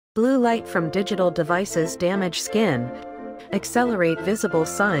Blue light from digital devices damage skin, accelerate visible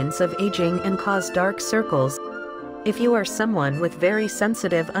signs of aging and cause dark circles. If you are someone with very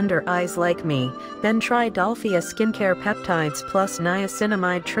sensitive under eyes like me, then try Dolphia Skincare Peptides Plus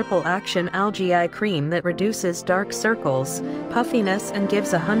Niacinamide Triple Action Algae Eye Cream that reduces dark circles, puffiness and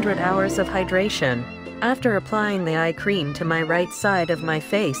gives 100 hours of hydration. After applying the eye cream to my right side of my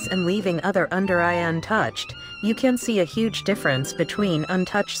face and leaving other under eye untouched, you can see a huge difference between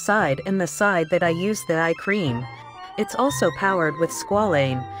untouched side and the side that I use the eye cream. It's also powered with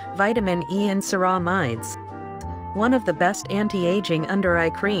squalane, vitamin E and ceramides. One of the best anti-aging under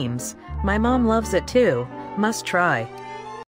eye creams. My mom loves it too. Must try.